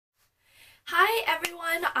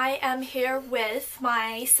everyone, I am here with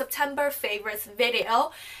my September favorites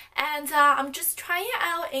video, and I'm just trying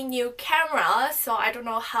out a new camera, so I don't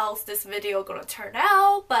know how this video gonna turn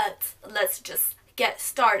out, but let's just get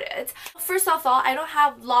started. First of all, I don't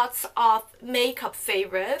have lots of makeup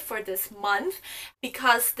favorite for this month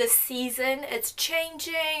because this season it's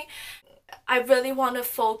changing. I really want to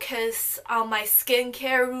focus on my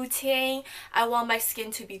skincare routine. I want my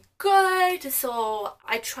skin to be good, so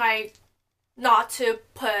I try not to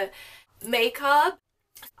put makeup.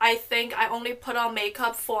 I think I only put on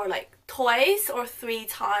makeup for like twice or 3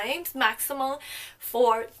 times maximum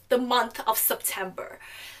for the month of September.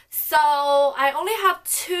 So I only have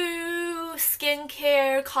 2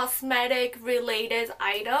 skincare cosmetic related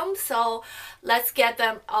items, so let's get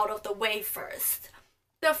them out of the way first.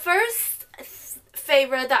 The first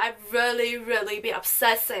favorite that I've really been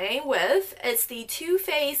obsessing with is the Too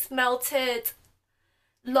Faced Melted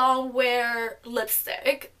Long Wear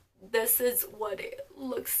Lipstick. This is what it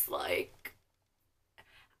looks like.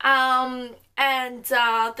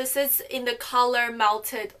 This is in the color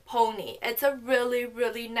Melted Pony. It's a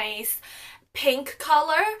really nice pink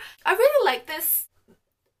color. I really like this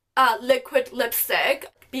liquid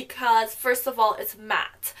lipstick because first of all it's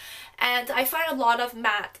matte. And I find a lot of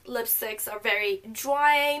matte lipsticks are very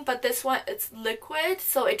drying, but this one it's liquid,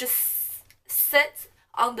 so it just sits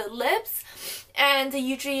on the lips. And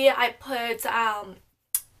usually I put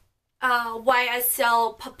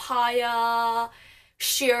YSL Papaya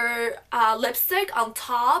sheer lipstick on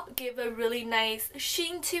top, give a really nice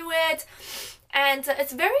sheen to it, and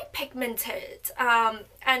it's very pigmented.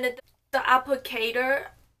 And the applicator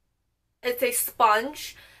is a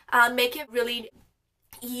sponge, make it really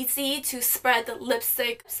easy to spread the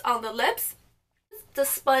lipsticks on the lips. The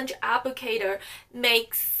sponge applicator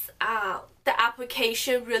makes the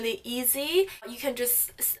application really easy. You can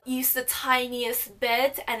just use the tiniest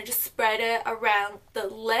bit and just spread it around the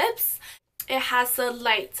lips. It has a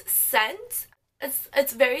light scent.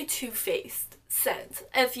 It's very Too Faced scent.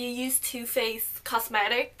 If you use Too Faced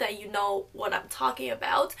cosmetic, then you know what I'm talking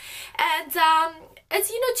about. And it's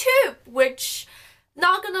in a tube, which,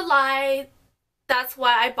 not gonna lie, that's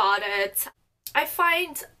why I bought it. I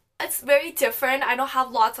find it's very different. I don't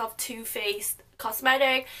have lots of Too Faced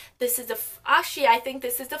cosmetic. This is actually I think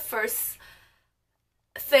this is the first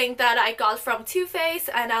thing that I got from Too Faced,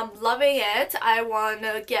 and I'm loving it. I want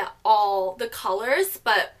to get all the colors,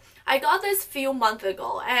 but I got this few months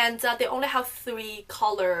ago, and they only have 3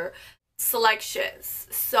 color selections,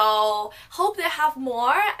 so hope they have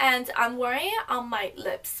more. And I'm wearing it on my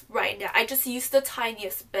lips right now. I just use the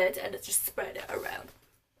tiniest bit and just spread it around.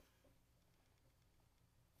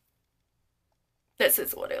 This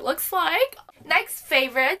is what it looks like. Next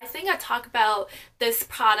favorite, I think I talked about this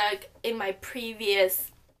product in my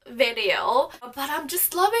previous video, but I'm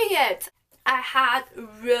just loving it. I had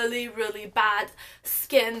really bad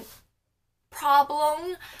skin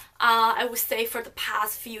problem. I would say for the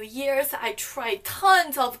past few years I tried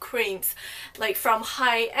tons of creams, like from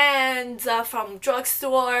high-end, from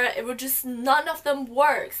drugstore. It was just none of them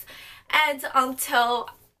works. And until,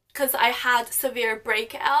 because I had severe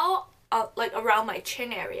breakout like around my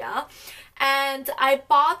chin area, and I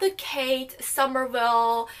bought the Kate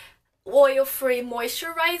Somerville oil-free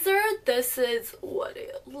moisturizer. This is what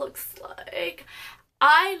it looks like.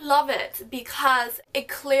 I love it because it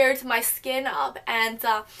cleared my skin up, and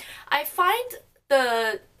I find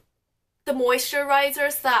the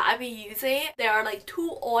moisturizers that I've been using, they are like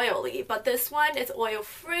too oily, but this one is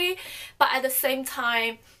oil-free, but at the same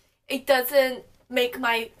time it doesn't make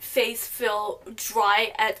my face feel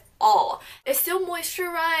dry at all. It still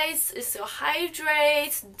moisturizes, it still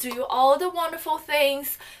hydrates, do all the wonderful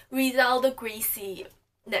things without the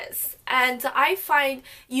greasiness. And I find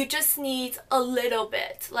you just need a little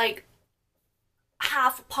bit, like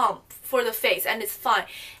half pump for the face, and it's fine.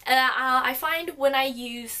 And I find when I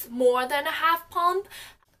use more than a half pump,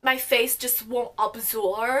 my face just won't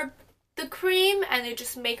absorb the cream, and it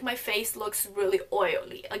just make my face looks really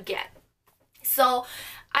oily again. So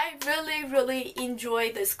I really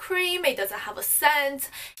enjoy this cream. It doesn't have a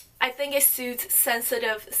scent. I think it suits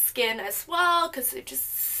sensitive skin as well because it's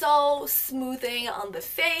just so smoothing on the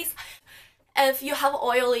face. If you have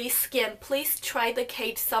oily skin, please try the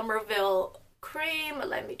Kate Somerville cream.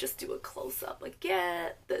 Let me just do a close-up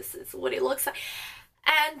again. This is what it looks like.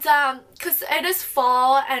 And because it is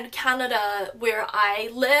fall, and Canada where I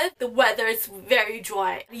live, the weather is very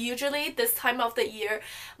dry. Usually this time of the year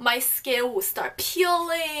my skin will start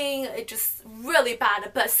peeling. It's just really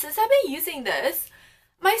bad, but since I've been using this,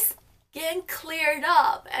 my skin cleared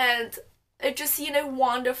up and it's just in a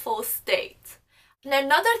wonderful state. And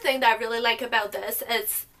another thing that I really like about this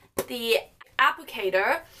is the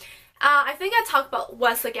applicator. I think I talked about,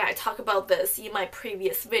 once again, I talked about this in my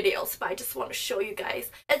previous videos, but I just want to show you guys.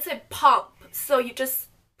 It's a pump, so you just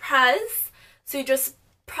press,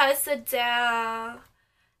 it down,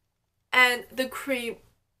 and the cream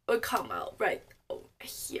will come out right over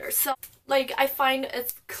here. So, like, I find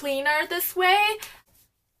it's cleaner this way. I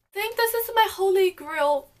think this is my holy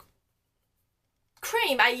grail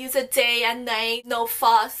cream. I use it day and night, no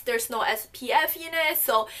fuss, there's no SPF in it,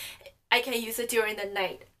 so I can use it during the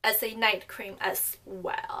night as a night cream as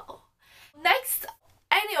well. Next,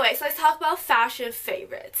 anyways, let's talk about fashion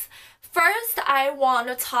favorites. First, I want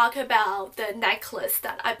to talk about the necklace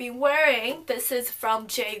that I've been wearing. This is from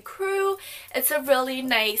Jcrew. It's a really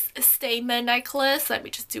nice statement necklace. Let me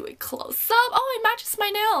just do a close up. Oh, it matches my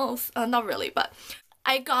nails. Not really, but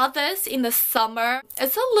I got this in the summer.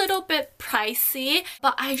 It's a little bit pricey,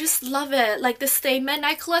 but I just love it. Like the statement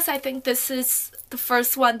necklace, I think this is the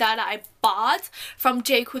first one that I bought from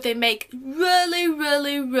Jcrew. They make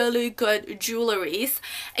really good jewelries,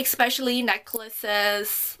 especially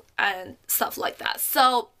necklaces and stuff like that.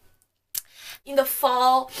 So in the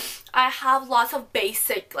fall, I have lots of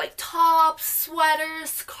basic like tops,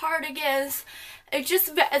 sweaters, cardigans.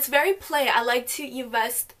 It's very plain. I like to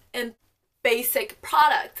invest in basic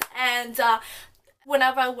product, and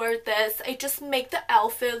whenever I wear this, it just make the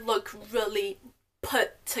outfit look really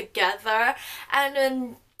put together, and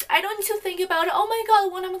then I don't need to think about it. Oh my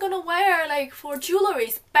god, what am I gonna wear like for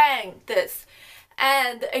jewelry? Bang, this,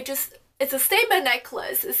 and it's a statement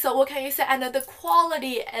necklace, so what can you say? And the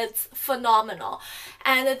quality is phenomenal,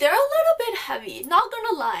 and they're a little bit heavy, not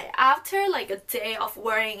gonna lie. After like a day of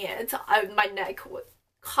wearing it, my neck would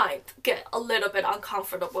kind of get a little bit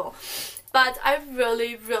uncomfortable, but I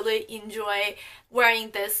really enjoy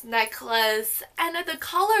wearing this necklace, and the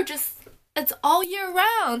color it's all year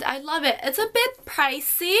round. I love it. It's a bit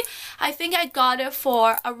pricey. I think I got it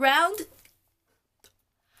for around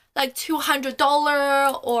like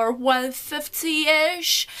 $200 or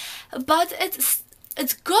 $150-ish, but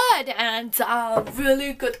it's good and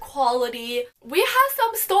really good quality. We have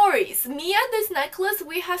some stories. Me and this necklace,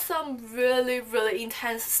 we have some really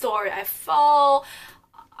intense story. I fall,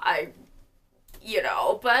 you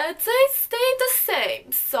know, but they stayed the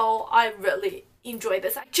same, so I really enjoy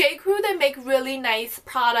this. Jcrew, they make really nice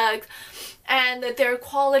products, and their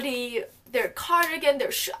quality, their cardigan,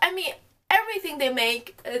 their I mean, everything they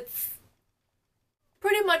make, it's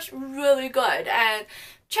pretty much really good, and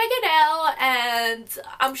check it out, and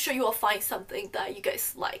I'm sure you will find something that you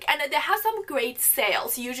guys like. And they have some great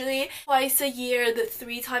sales. Usually twice a year,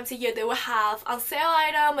 3 times a year, they will have on sale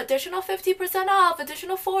item, additional 50% off,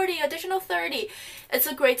 additional 40, additional 30. It's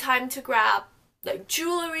a great time to grab like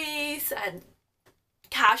jewelries and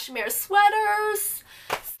cashmere sweaters.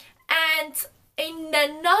 And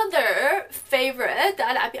another favorite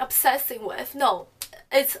that I've been obsessing with, no,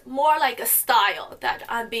 it's more like a style that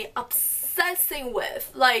I've been obsessing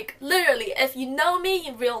with. Like literally, if you know me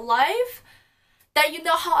in real life, then you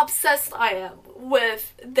know how obsessed I am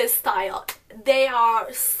with this style. They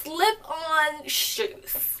are slip-on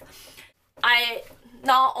shoes. I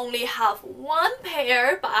not only have one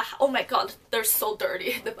pair, but oh my god, they're so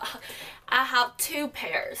dirty in the back. I have 2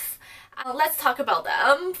 pairs. Let's talk about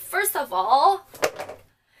them. First of all,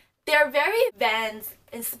 they're very Vans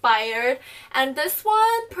inspired, and this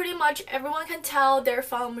one pretty much everyone can tell they're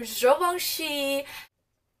from Givenchy,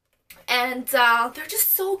 and they're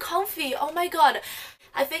just so comfy. Oh my god,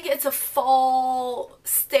 I think it's a fall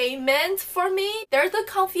statement for me. They're the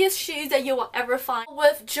comfiest shoes that you will ever find.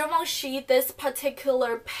 With Givenchy, this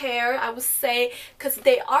particular pair, I would say, because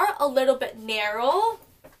they are a little bit narrow.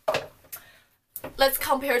 Let's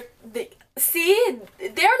compare see, they're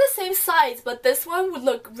the same size, but this one would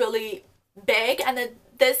look really big, and then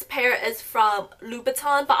this pair is from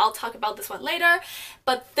Louboutin, but I'll talk about this one later.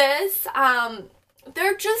 But this,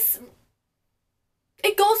 they're just,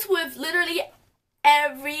 it goes with literally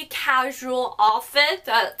every casual outfit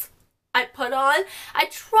that I put on. I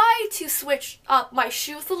try to switch up my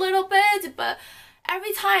shoes a little bit, but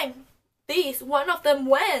every time one of them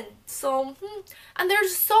went. So and they're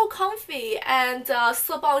so comfy, and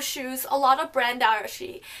slip-on shoes, a lot of brands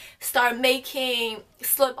actually start making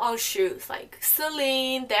slip-on shoes, like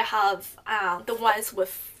Celine, they have the ones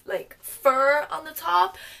with like fur on the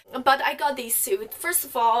top, but I got these two. First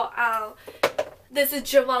of all, this is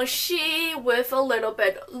Givenchy with a little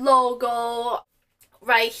bit logo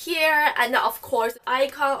right here, and of course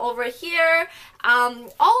icon over here.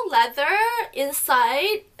 All leather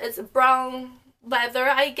inside. It's brown leather,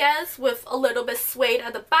 I guess, with a little bit suede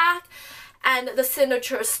at the back, and the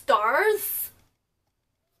signature stars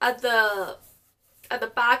at the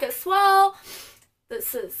back as well.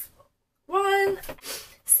 This is one.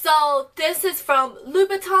 So this is from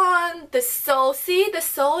Louboutin. The sole, see, the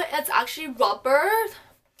sole is actually rubber.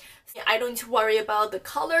 I don't need to worry about the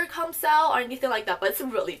color comes out or anything like that, but it's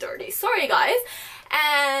really dirty. Sorry guys.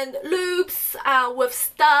 And loops with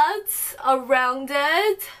studs around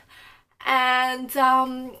it. And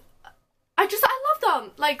I love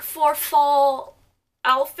them. Like for fall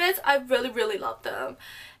outfits, I really love them.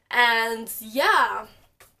 And yeah.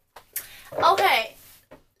 Okay.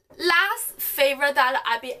 Last favorite that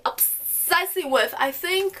I've been obsessing with, I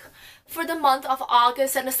think for the month of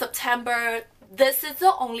August and September, this is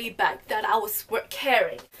the only bag that I was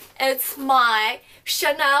carrying. It's my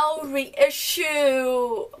Chanel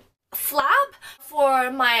Reissue flap.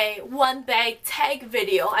 For my one bag tag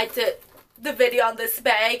video, I did the video on this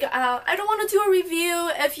bag. I don't want to do a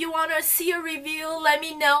review. If you want to see a review, let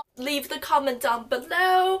me know. Leave the comment down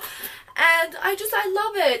below. And I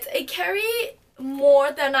love it. It carries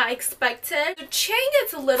more than I expected. The chain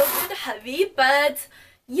is a little bit heavy, but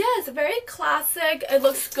yeah, it's very classic. It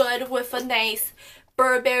looks good with a nice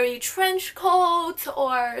Burberry trench coat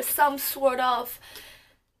or some sort of,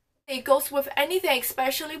 it goes with anything,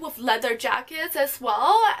 especially with leather jackets as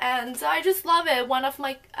well. And I just love it. One of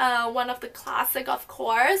the classic, of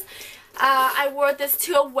course. I wore this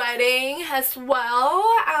to a wedding as well.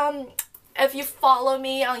 If you follow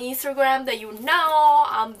me on Instagram, then you know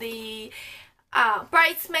I'm the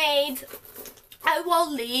bridesmaid. I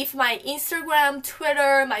will leave my Instagram,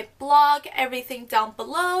 Twitter, my blog, everything down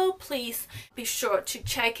below. Please be sure to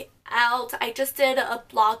check it out. I just did a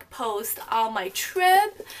blog post on my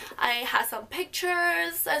trip. I had some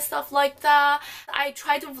pictures and stuff like that. I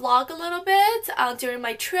tried to vlog a little bit during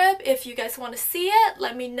my trip. If you guys want to see it,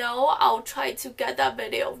 let me know. I'll try to get that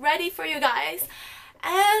video ready for you guys.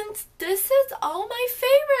 And this is all my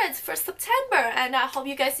favorites for September, and I hope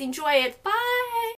you guys enjoy it. Bye!